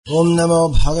Om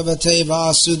Namo Bhagavate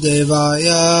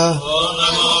Vasudevaya.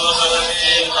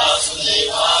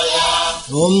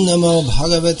 Om Namo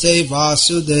Bhagavate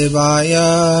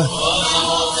Vasudevaya.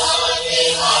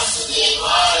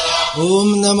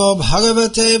 Om Namo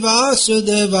Bhagavate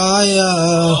Vasudevaya.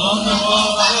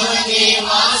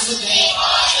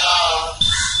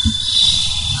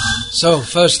 So,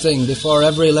 first thing, before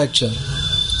every lecture,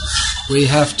 we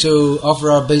have to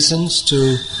offer our obeisance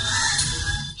to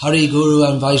Hari, Guru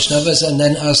and Vaishnavas, and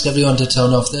then ask everyone to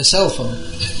turn off their cell phone.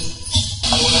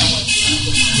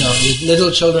 No,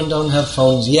 little children don't have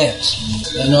phones yet.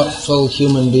 They're not full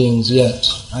human beings yet.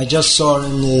 I just saw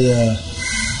in the,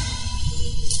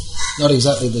 not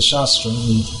exactly the Shastra,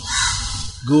 the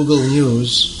Google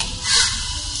News,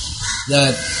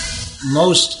 that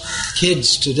most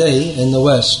kids today in the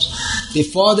West,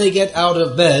 before they get out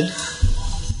of bed,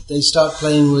 they start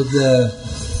playing with their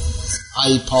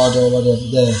iPod or whatever,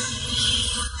 their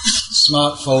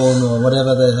smartphone or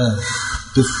whatever they have.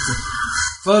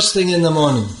 First thing in the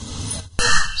morning.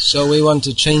 So we want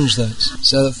to change that.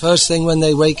 So the first thing when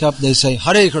they wake up, they say,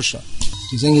 Hare Krishna.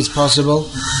 Do you think it's possible?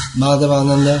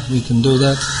 Madhavananda, we can do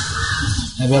that.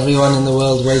 Have everyone in the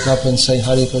world wake up and say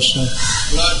Hare Krishna?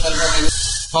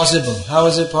 Possible. How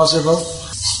is it possible?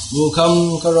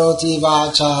 Mukam karoti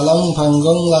vachalam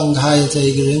pangam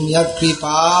langhayate girim yat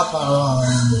kripa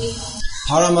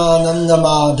paramananda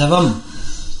madhavam.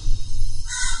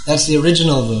 That's the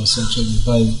original verse actually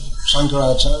by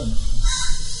Shankaracharya.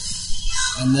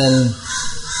 And then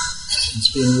it's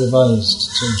been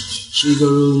revised to Sri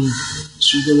Guru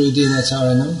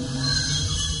Dinataranam.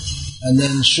 And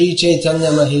then Sri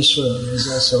Chaitanya Maheshwara is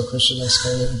also Krishnadas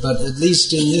Kali. But at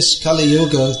least in this Kali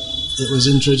Yuga, it was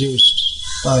introduced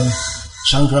by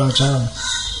Shankaracharya.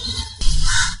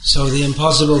 So the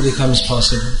impossible becomes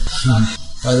possible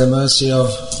by the mercy of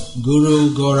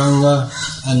Guru, Gauranga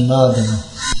and Madhava.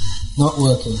 Not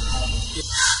working.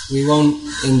 We won't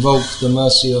invoke the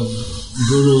mercy of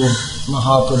Guru,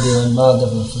 Mahaprabhu and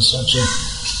Madhava for such a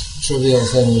trivial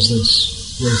thing as this.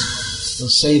 We'll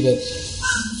save it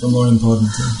for more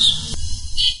important things.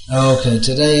 Okay,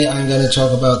 today I'm going to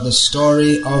talk about the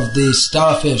story of the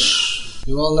starfish.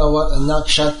 You all know what a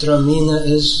nakshatra meena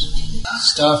is?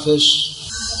 Starfish.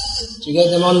 Do you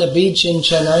get them on the beach in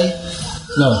Chennai?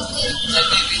 No.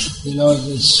 You know, it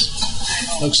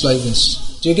looks like this.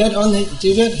 Do you get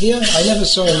here? I never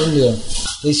saw in India.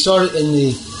 They saw it in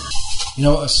the, you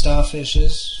know what a starfish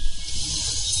is?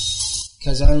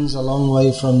 Kazan's a long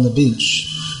way from the beach.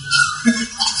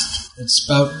 It's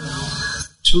about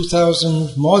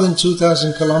more than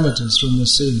 2,000 kilometers from the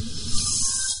sea.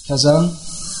 Kazan?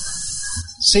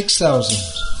 6,000.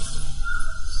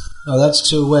 No, that's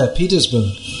to where? Petersburg.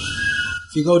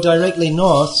 If you go directly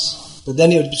north, but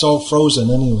then it's all frozen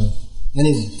anyway.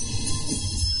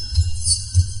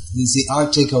 There's the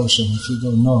Arctic Ocean if you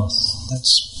go north.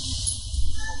 That's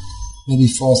maybe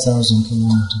 4,000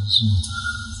 kilometers.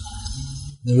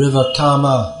 The river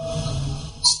Kama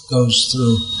goes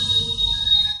through.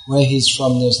 Where he's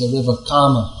from, there's the river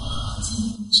Kama.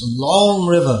 It's a long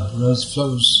river. It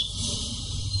flows.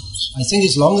 I think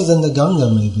it's longer than the Ganga,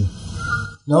 maybe.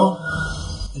 No?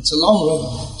 It's a long river.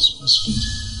 It's supposed to be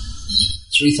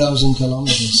 3,000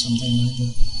 kilometers, something like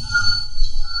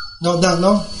that.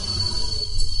 No?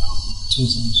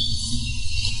 2,000.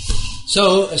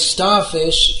 So, a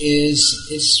starfish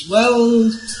is well,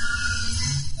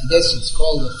 I guess it's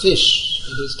called a fish.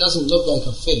 It doesn't look like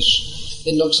a fish.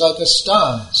 It looks like a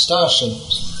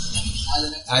star-shaped.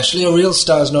 Actually, a real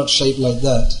star is not shaped like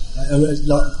that.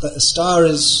 But a star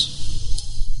is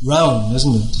round,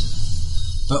 isn't it?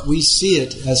 But we see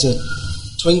it as a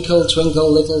twinkle,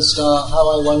 twinkle, little star, how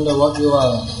I wonder what you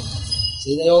are.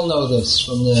 See, they all know this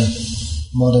from their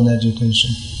modern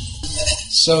education.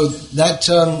 So that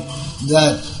term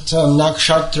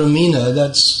nakshatra meena,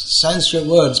 that's Sanskrit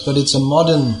words, but it's a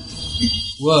modern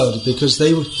word because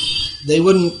they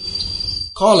wouldn't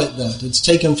call it that. It's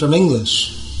taken from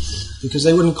English because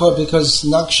they wouldn't call it, because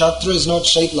nakshatra is not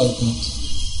shaped like that.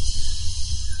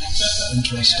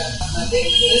 Interesting.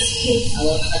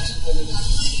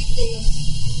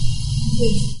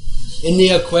 In the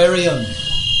aquarium.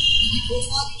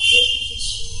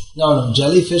 No,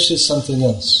 jellyfish is something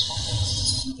else.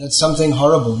 That's something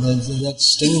horrible. That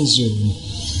stings you.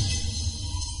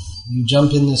 You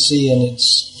jump in the sea and it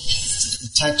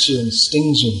attacks you and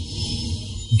stings you.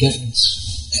 You get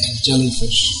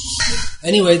jellyfish.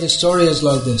 Anyway, the story is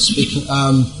like this.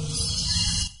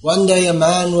 One day a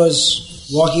man was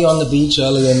walking on the beach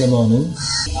early in the morning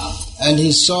and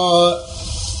he saw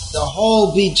the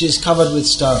whole beach is covered with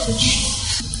starfish.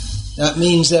 That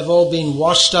means they've all been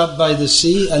washed up by the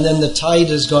sea and then the tide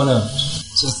has gone out.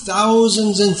 So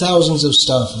thousands and thousands of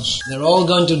starfish. They're all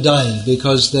going to die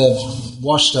because they're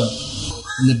washed up.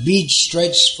 And the beach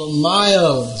stretched for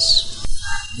miles.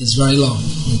 It's very long,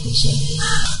 people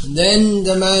say. And then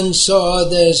the man saw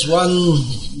there's one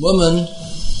woman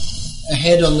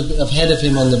ahead of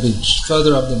him on the beach,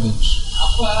 further up the beach,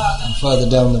 and further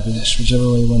down the beach,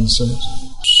 whichever way one says.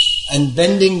 And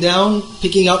bending down,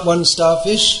 picking up one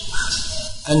starfish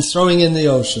and throwing in the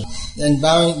ocean. Then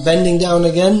bending down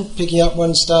again, picking up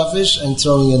one starfish and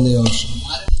throwing in the ocean.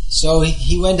 So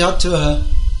he went up to her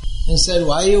and said,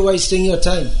 "Why are you wasting your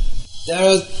time? There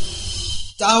are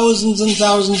thousands and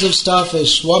thousands of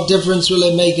starfish. What difference will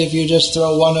it make if you just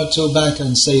throw one or two back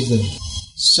and save them?"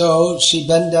 So she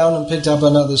bent down and picked up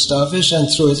another starfish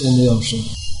and threw it in the ocean.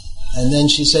 And then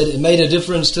she said, "It made a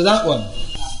difference to that one."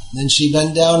 Then she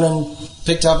bent down and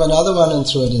picked up another one and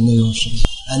threw it in the ocean.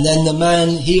 And then the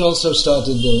man, he also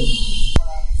started doing it.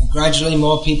 And gradually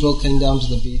more people came down to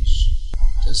the beach.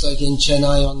 Just like in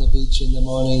Chennai on the beach in the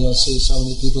morning, you'll see so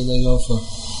many people, they go for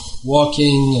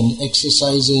walking and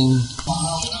exercising,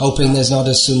 hoping there's not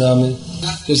a tsunami.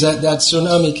 Because that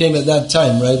tsunami came at that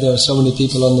time, right? There were so many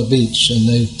people on the beach,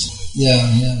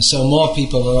 and so more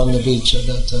people were on the beach at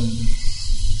that time.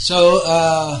 So,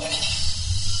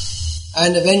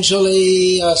 and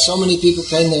eventually so many people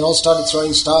came, they all started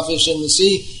throwing starfish in the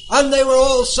sea, and they were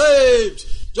all saved!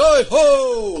 Joy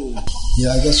ho!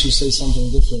 Yeah, I guess you say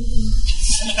something different in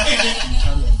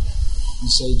Tamil. You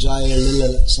say Jaya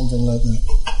Lila, something like that.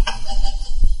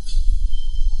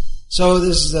 So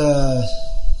this is a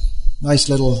nice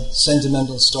little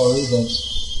sentimental story that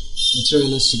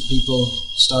materialistic people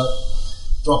start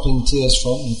dropping tears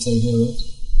from if they hear it.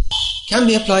 Can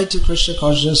be applied to Krishna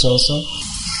consciousness also.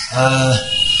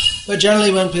 But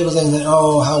generally when people think that,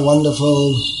 oh, how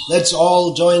wonderful, let's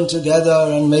all join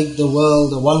together and make the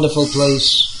world a wonderful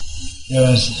place. There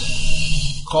are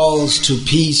calls to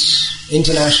peace,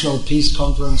 international peace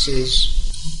conferences,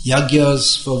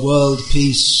 yagyas for world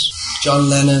peace. John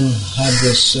Lennon had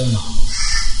this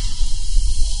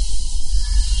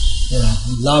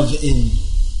love in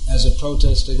as a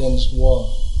protest against war.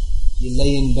 He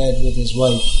lay in bed with his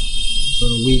wife for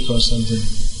a week or something.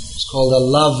 It's called a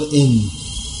love in.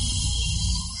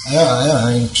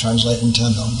 I ain't translating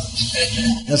Tamil,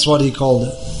 but that's what he called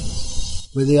it.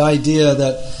 With the idea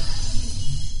that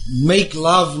make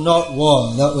love, not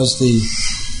war. That was the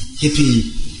hippie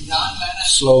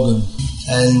slogan.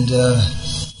 And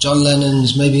John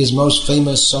Lennon's, maybe his most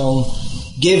famous song,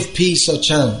 Give Peace a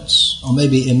Chance. Or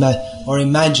maybe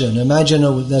Imagine.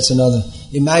 That's another.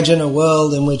 Imagine a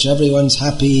world in which everyone's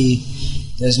happy,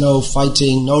 there's no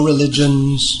fighting, no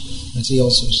religions, as he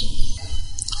also said.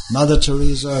 Mother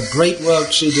Teresa, great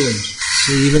work she did.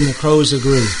 See, even the crows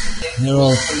agree. They're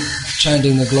all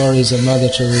chanting the glories of Mother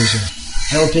Teresa.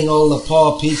 Helping all the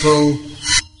poor people.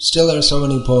 Still there are so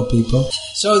many poor people.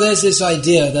 So there's this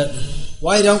idea that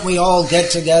why don't we all get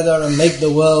together and make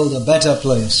the world a better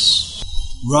place?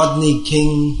 Rodney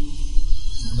King,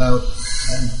 about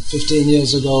 15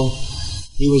 years ago,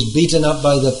 he was beaten up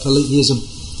by the police. He is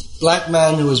a black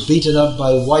man who was beaten up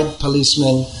by white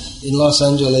policemen in Los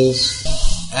Angeles,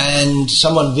 and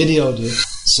someone videoed it,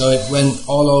 so it went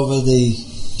all over the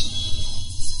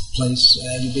place,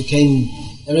 and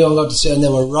everyone got to see it, and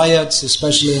there were riots,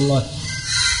 especially in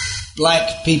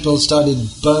black people started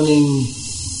burning,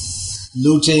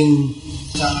 looting,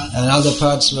 and other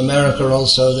parts of America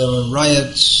also, there were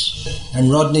riots,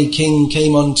 and Rodney King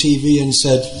came on TV and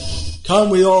said, "Can't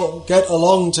we all get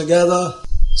along together?"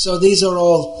 So these are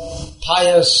all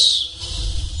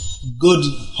pious, good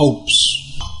hopes.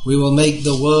 We will make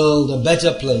the world a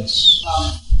better place.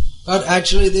 But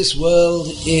actually this world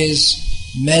is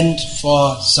meant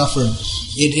for suffering.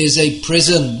 It is a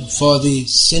prison for the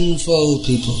sinful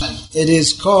people. It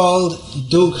is called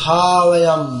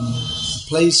Dukhalayam,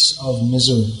 place of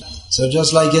misery. So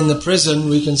just like in the prison,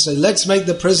 we can say, let's make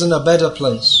the prison a better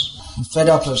place. I'm fed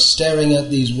up of staring at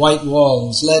these white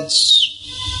walls.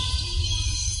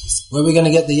 Where are we going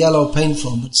to get the yellow paint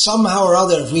from? But somehow or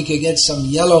other, if we could get some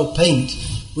yellow paint,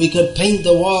 we could paint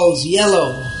the walls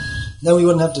yellow. Then we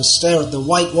wouldn't have to stare at the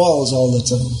white walls all the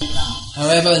time.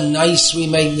 However nice we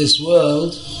make this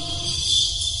world,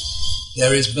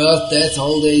 there is birth, death,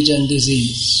 old age and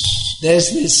disease.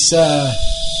 There's this,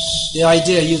 the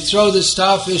idea, you throw the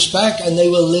starfish back and they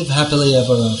will live happily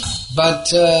ever after.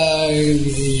 But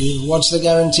what's the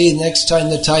guarantee? Next time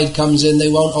the tide comes in, they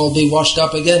won't all be washed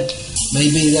up again.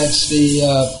 Maybe that's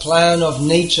the plan of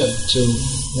nature.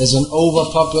 There's an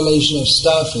overpopulation of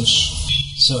starfish.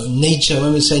 So nature,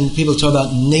 when we say people talk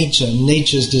about nature,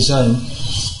 nature's design,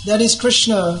 that is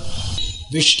Krishna.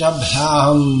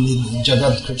 Vishtabhyam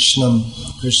Jagat Krishnam.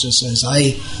 Krishna says,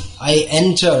 I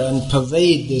enter and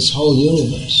pervade this whole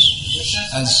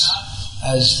universe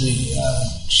as the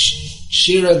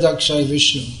Kshiradakshay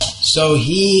Vishnu. So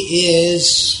he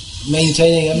is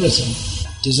maintaining everything,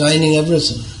 designing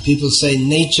everything. People say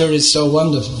nature is so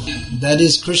wonderful. That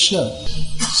is Krishna.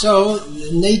 So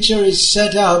nature is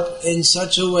set up in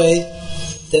such a way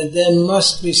that there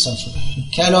must be suffering. You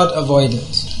cannot avoid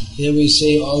it. Here we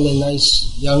see all the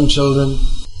nice young children.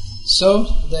 So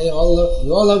you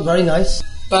all look very nice.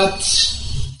 But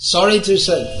sorry to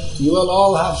say, you will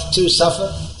all have to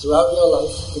suffer throughout your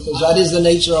life, because that is the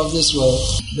nature of this world.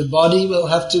 The body will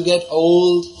have to get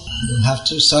old, you'll have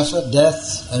to suffer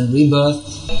death and rebirth.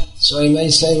 So you may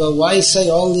say, well, why say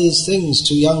all these things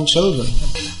to young children?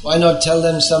 Why not tell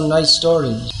them some nice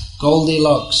stories?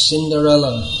 Goldilocks,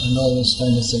 Cinderella, and all this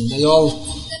kind of thing.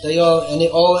 And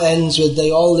it all ends with they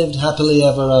all lived happily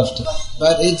ever after.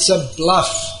 But it's a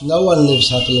bluff. No one lives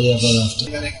happily ever after.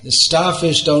 The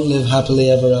starfish don't live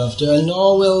happily ever after, and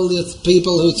nor will the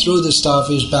people who threw the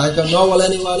starfish back, and nor will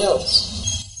anyone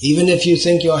else. Even if you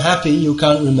think you're happy, you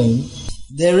can't remain.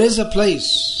 There is a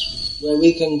place where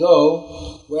we can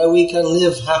go, where we can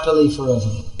live happily forever.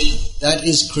 That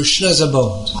is Krishna's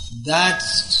abode. That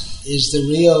is the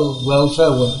real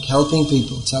welfare work, helping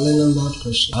people, telling them about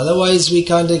Krishna. Otherwise we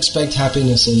can't expect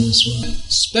happiness in this world,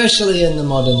 especially in the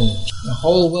modern age. The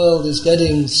whole world is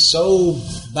getting so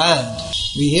bad.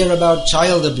 We hear about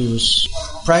child abuse.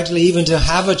 Practically even to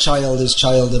have a child is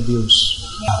child abuse.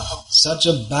 Such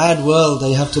a bad world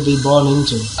they have to be born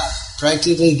into.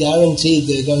 Practically guaranteed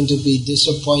they're going to be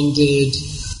disappointed,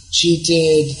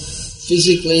 cheated,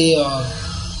 physically or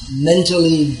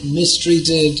mentally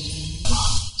mistreated.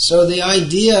 So the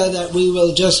idea that we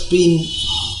will just be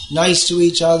nice to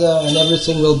each other and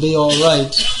everything will be all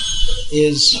right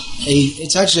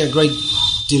it's actually a great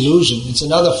delusion. It's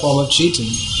another form of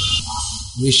cheating.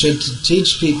 We should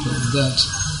teach people that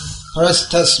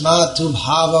parastasmatu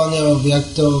bhavanyo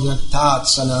vyakto vyaktat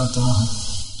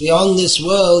sanataha. Beyond this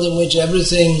world in which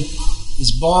everything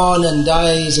is born and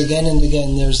dies again and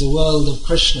again, there's the world of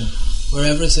Krishna, where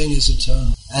everything is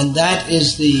eternal. And that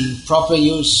is the proper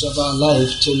use of our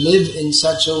life, to live in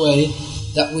such a way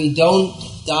that we don't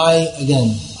die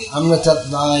again.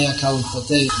 Amritatvaya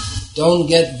kalpate. Don't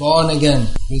get born again.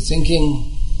 We're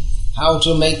thinking how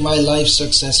to make my life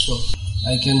successful.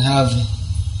 I can have a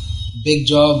big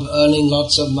job, earning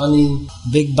lots of money,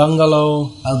 big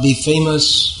bungalow, I'll be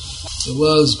famous, the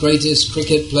world's greatest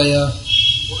cricket player.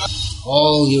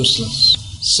 All useless.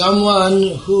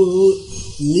 Someone who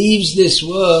leaves this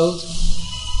world,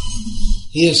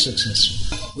 he is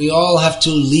successful. We all have to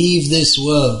leave this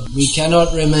world. We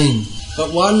cannot remain.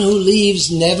 But one who leaves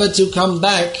never to come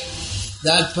back,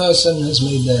 that person has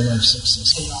made their life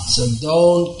successful. So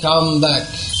don't come back.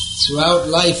 Throughout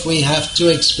life we have to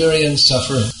experience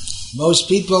suffering. Most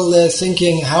people, they're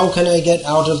thinking, how can I get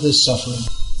out of this suffering?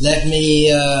 Let me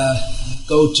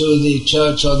go to the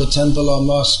church or the temple or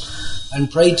mosque and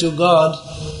pray to God,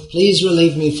 please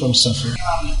relieve me from suffering.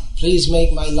 Please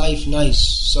make my life nice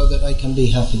so that I can be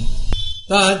happy.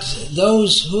 But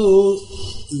those who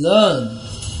learn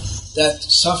that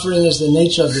suffering is the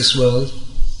nature of this world,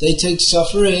 they take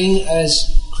suffering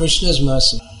as Krishna's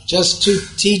mercy, just to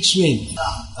teach me.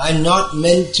 I'm not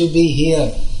meant to be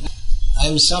here.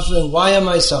 I'm suffering. Why am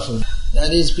I suffering?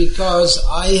 That is because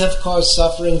I have caused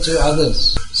suffering to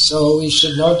others. So we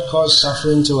should not cause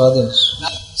suffering to others.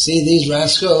 See, these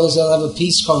rascals, they'll have a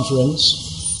peace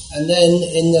conference, and then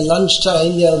in the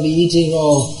lunchtime they'll be eating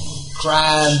all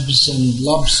crabs and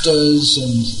lobsters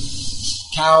and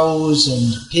cows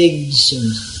and pigs.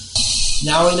 And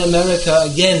now in America,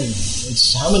 again,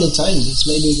 it's how many times? It's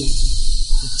maybe the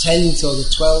 10th or the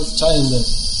 12th time that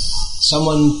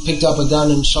someone picked up a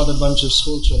gun and shot a bunch of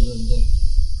school children there.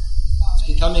 It's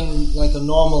becoming like a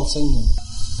normal thing now.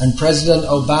 And President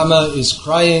Obama is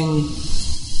crying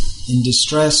in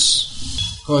distress.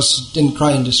 Of course, didn't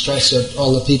cry in distress at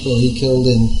all the people he killed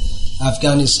in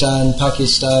Afghanistan,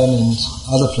 Pakistan and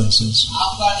other places.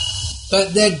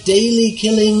 But they're daily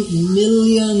killing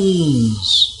millions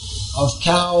of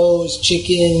cows,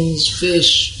 chickens,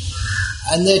 fish,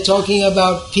 and they're talking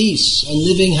about peace and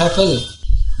living happily.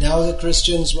 Now the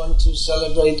Christians want to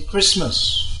celebrate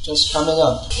Christmas, just coming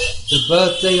up. The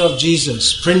birthday of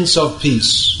Jesus, Prince of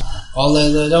Peace,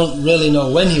 although they don't really know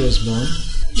when he was born.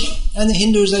 And the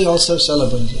Hindus, they also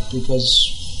celebrate it,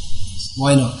 because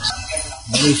why not?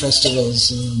 Many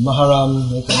festivals, Muharram,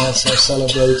 they can also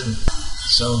celebrate it.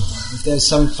 So if there's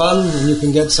some fun and you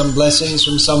can get some blessings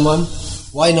from someone,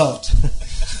 Why not?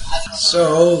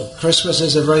 So, Christmas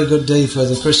is a very good day for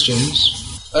the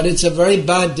Christians, but it's a very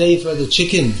bad day for the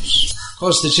chickens. Of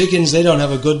course, the chickens, they don't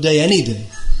have a good day any day,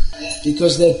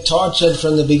 because they're tortured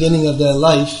from the beginning of their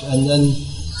life and then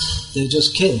they're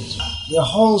just killed. The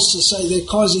whole society, they're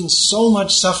causing so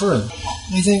much suffering.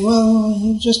 You think, well,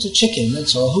 you're just a chicken,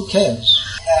 that's all, who cares?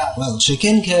 Well,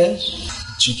 chicken cares.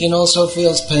 Chicken also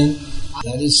feels pain.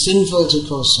 That is sinful to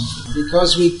cause suffering.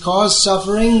 Because we cause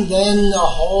suffering, then the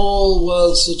whole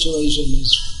world situation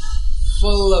is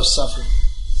full of suffering.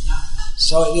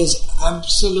 So it is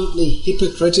absolutely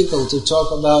hypocritical to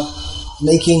talk about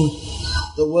making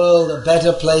the world a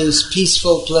better place,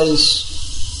 peaceful place,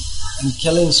 and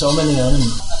killing so many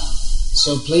animals.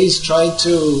 So please try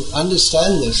to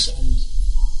understand this and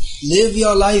live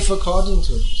your life according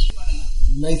to it.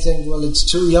 You may think, well, it's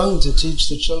too young to teach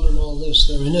the children all this,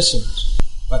 they're innocent.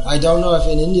 But I don't know if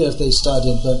in India if they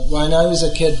started, but when I was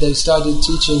a kid they started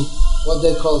teaching what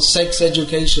they call sex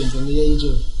education from the age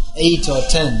of 8 or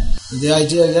 10. The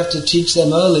idea you have to teach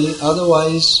them early,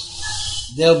 otherwise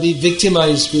they'll be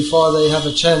victimized before they have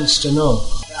a chance to know.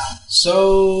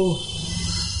 So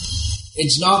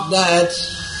it's not that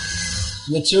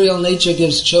material nature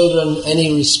gives children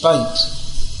any respite.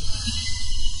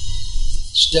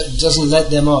 It doesn't let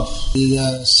them off.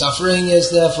 The suffering is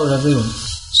there for everyone.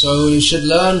 So you should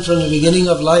learn from the beginning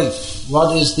of life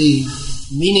what is the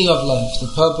meaning of life, the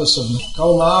purpose of life.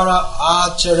 Kaumara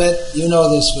acharet, you know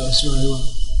this verse very well.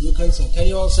 You can say. Can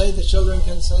you all say? The children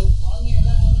can say.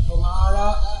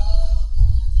 Kaumara.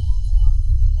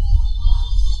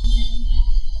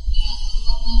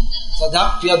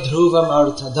 Tadapya dhruvam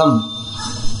arthadam.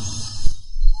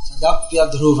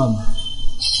 Tadapya dhruvam.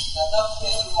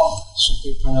 Should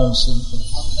be pronounced like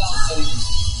that.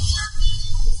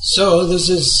 So this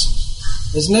is,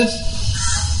 isn't it?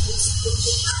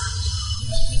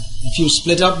 If you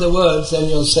split up the words, then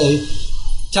you'll say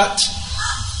tat,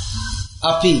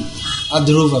 api,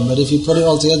 adhruvam. But if you put it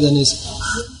all together, then it's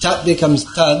tat becomes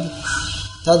tad,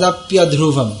 tadapya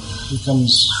dhruvam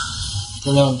becomes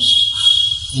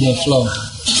pronounced in a flow.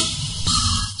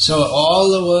 So all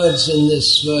the words in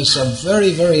this verse are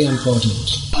very, very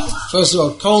important. First of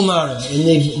all, kaumara, it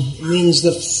means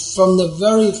from the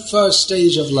very first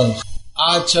stage of life.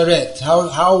 Acharet,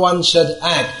 how one should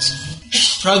act.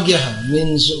 Pragyaha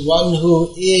means one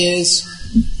who is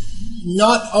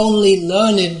not only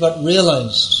learned but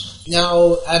realized.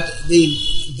 Now, at the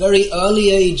very early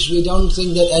age, we don't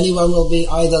think that anyone will be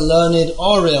either learned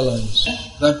or realized.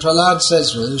 But Prahlad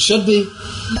says, well, you should be.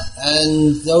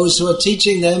 And those who are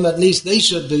teaching them, at least they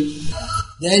should be.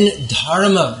 Then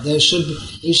dharma, we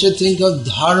should think of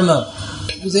dharma.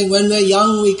 You think when we're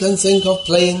young we can think of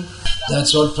playing.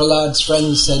 That's what Prahlad's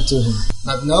friends said to him.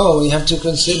 But no, we have to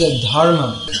consider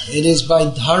dharma. It is by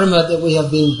dharma that we have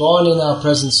been born in our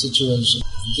present situation.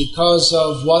 Because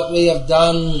of what we have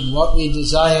done, what we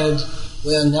desired,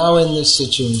 we are now in this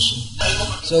situation.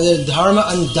 So there's dharma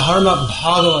and dharma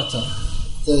bhagavata.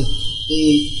 The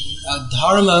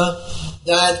dharma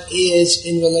that is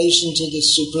in relation to the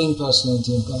Supreme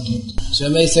Personality of Godhead. So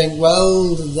you may think,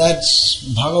 well, that's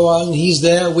Bhagavan, he's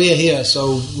there, we're here,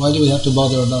 so why do we have to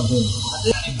bother about him?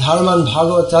 Dharma and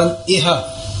Bhagavatan iha.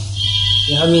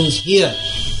 Iha means here,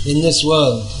 in this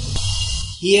world.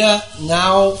 Here,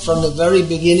 now, from the very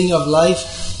beginning of life,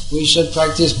 we should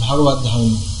practice Bhagavad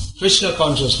Dharma, Krishna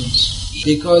consciousness.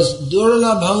 Because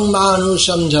Durlabhang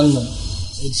Manusham Janma.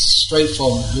 It's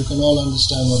straightforward, you can all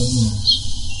understand what it means.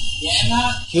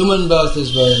 Human birth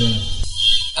is very rare.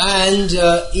 And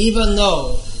even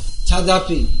though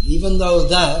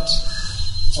that,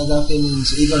 tadapi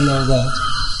means even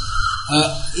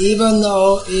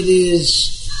though it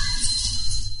is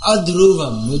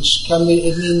adhruvam,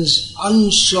 it means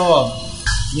unsure,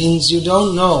 means you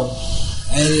don't know,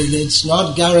 and it's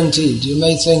not guaranteed. You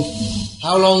may think,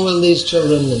 how long will these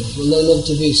children live? Will they live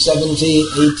to be 70,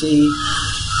 80?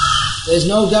 There's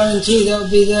no guarantee they'll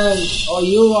be there, or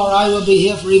you or I will be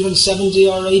here for even 70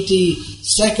 or 80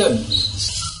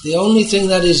 seconds. The only thing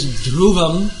that is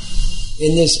dhruvam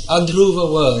in this adhruva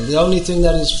world, the only thing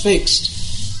that is fixed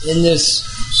in this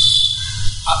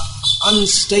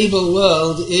unstable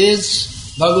world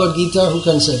is Bhagavad Gita, who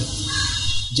can say?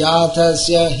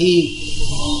 Jatasya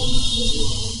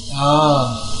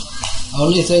hi.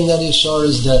 Only thing that is sure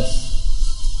is death.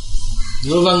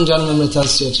 Dhruvam janma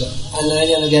mritasya cha.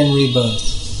 And again rebirth.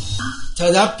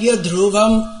 Tadapya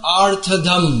dhruvam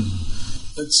arthadam.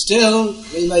 But still,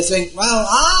 we may think, well,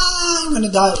 I'm going to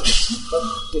die. But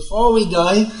before we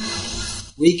die,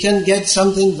 we can get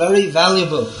something very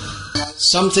valuable.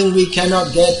 Something we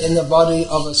cannot get in the body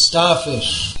of a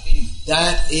starfish.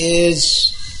 That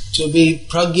is to be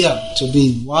pragya, to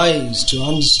be wise, to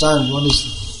understand what is the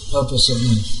purpose of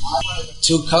life.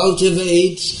 To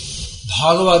cultivate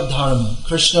Bhagavad Dharma,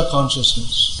 Krishna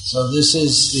consciousness. So this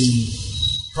is the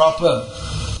proper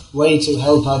way to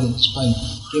help others, by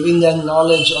giving them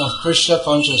knowledge of Krishna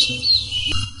consciousness.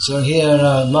 So here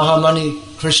Mahamani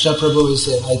Krishna Prabhu is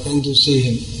there. I came to see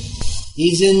him.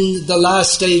 He's in the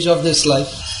last stage of this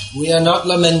life. We are not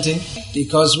lamenting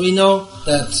because we know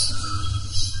that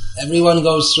everyone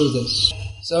goes through this.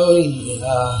 So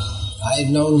I've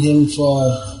known him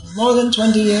for more than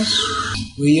 20 years.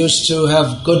 We used to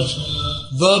have good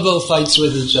verbal fights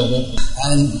with each other,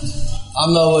 and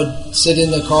Amma would sit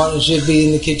in the corner, she'd be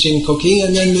in the kitchen cooking,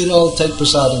 and then we'd all take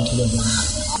prasadam together.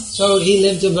 So he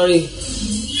lived a very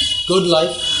good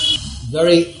life,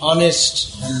 very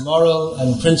honest and moral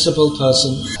and principled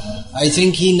person. I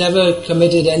think he never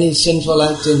committed any sinful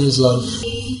act in his life.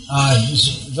 He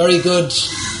was a very good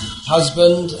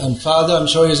husband and father. I'm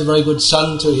sure he was a very good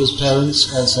son to his parents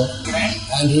also.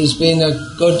 And he's been a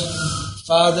good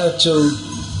father to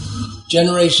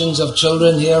generations of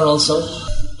children here also.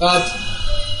 But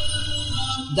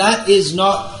that is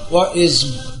not what is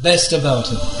best about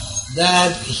him.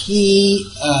 That he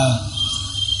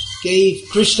gave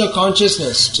Krishna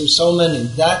consciousness to so many.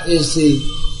 That is the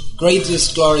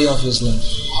greatest glory of his life.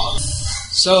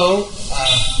 So,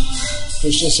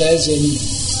 Krishna says in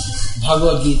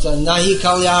Bhagavad Gita, Nahi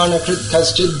kalyana krit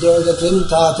kaschid durgatim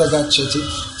tata gacchati.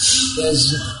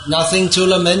 There's nothing to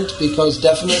lament because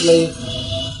definitely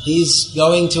he's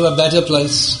going to a better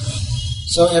place.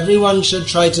 So everyone should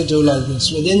try to do like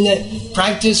this. Within the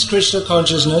practice Krishna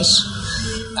consciousness,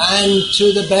 and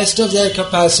to the best of their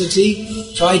capacity,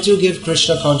 try to give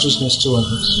Krishna consciousness to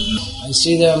others. I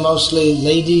see there are mostly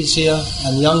ladies here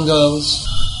and young girls.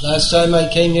 Last time I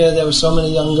came here, there were so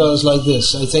many young girls like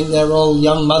this. I think they're all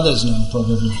young mothers now,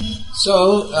 probably.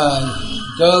 So,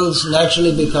 girls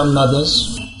naturally become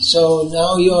mothers. So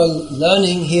now you're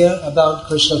learning here about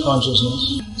Krishna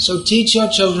consciousness. So teach your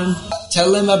children,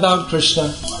 tell them about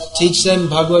Krishna, teach them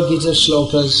Bhagavad Gita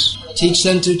shlokas, teach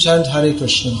them to chant Hare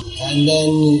Krishna. And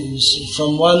then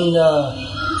from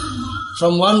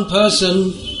one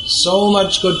person, so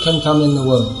much good can come in the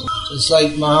world. It's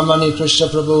like Mahamani Krishna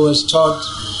Prabhu has taught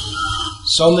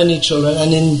so many children,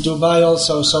 and in Dubai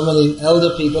also so many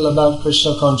elder people about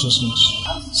Krishna consciousness.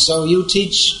 So you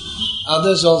teach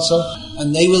others also,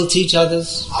 and they will teach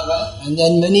others, and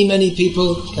then many, many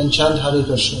people can chant Hare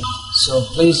Krishna. So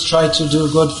please try to do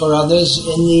good for others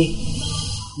in the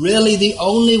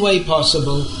only way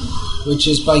possible, which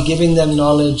is by giving them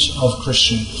knowledge of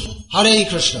Krishna. Hare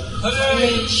Krishna.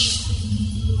 Hare.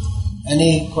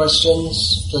 Any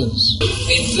questions, please?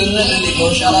 In Finland and the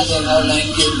Goshalas there are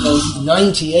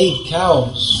 98 cows. 98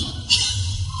 cows.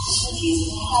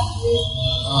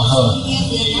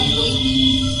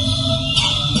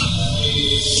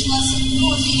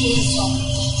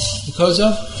 Because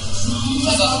of?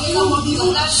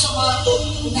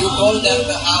 You told them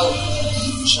to have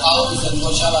cows and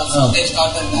Goshalas, so they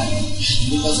started that.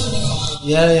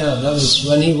 Yeah, that was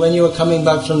when you were coming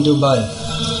back from Dubai.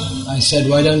 I said,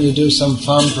 why don't you do some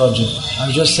farm project? I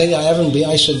was just saying, I haven't been,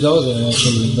 I should go there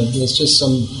actually, but there's just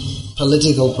some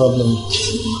political problem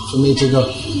for me to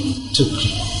go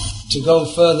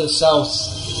further south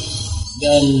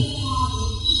than,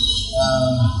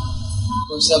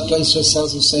 what's that place just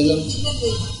south of Salem?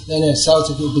 No, south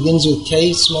of, it begins with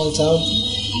K, small town.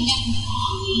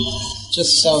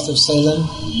 Just south of Salem.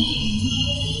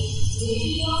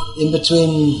 In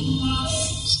between,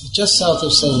 just south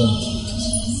of Salem.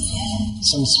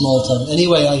 Some small town.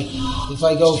 Anyway, if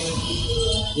I go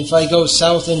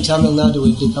south in Tamil Nadu,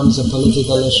 it becomes a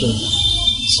political issue.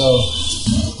 So,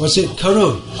 what's it?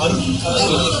 Karur?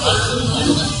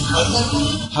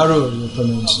 Harur, you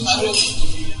pronounce it.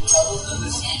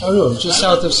 Harur, just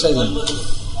south of Salem.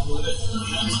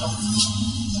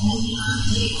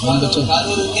 In between.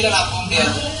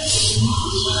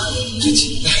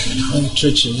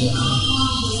 Trichy, yeah.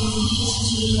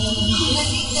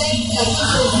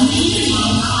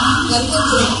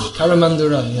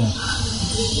 Karamandura,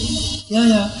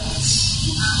 yeah.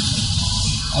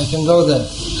 I can go there.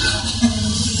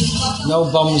 No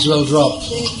bombs will drop.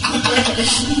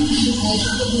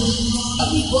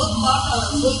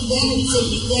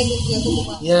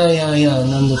 Yeah.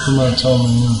 Nanda Kumar told me.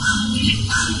 Yeah.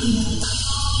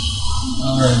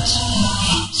 All right.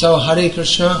 So Hare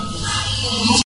Krishna.